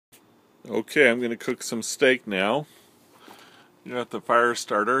Okay, I'm going to cook some steak now. Got the fire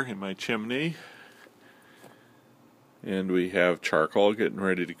starter in my chimney, and we have charcoal getting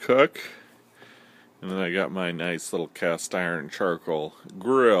ready to cook. And then I got my nice little cast iron charcoal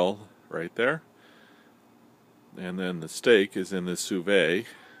grill right there. And then the steak is in the sous vide.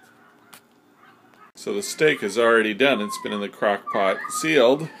 So the steak is already done. It's been in the crock pot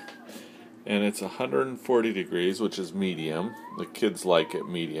sealed. And it's 140 degrees, which is medium. The kids like it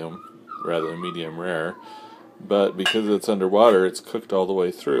medium rather than medium rare. But because it's underwater, it's cooked all the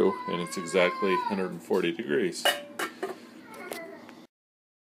way through, and it's exactly 140 degrees.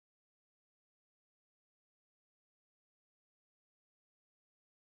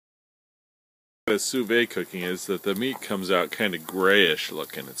 The sous vide cooking is that the meat comes out kind of grayish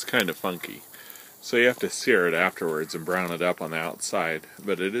looking. It's kind of funky. So you have to sear it afterwards and brown it up on the outside.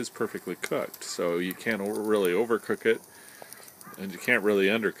 But it is perfectly cooked, so you can't really overcook it, and you can't really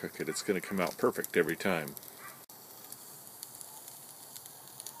undercook it. It's going to come out perfect every time.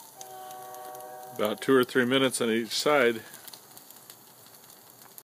 About 2 or 3 minutes on each side.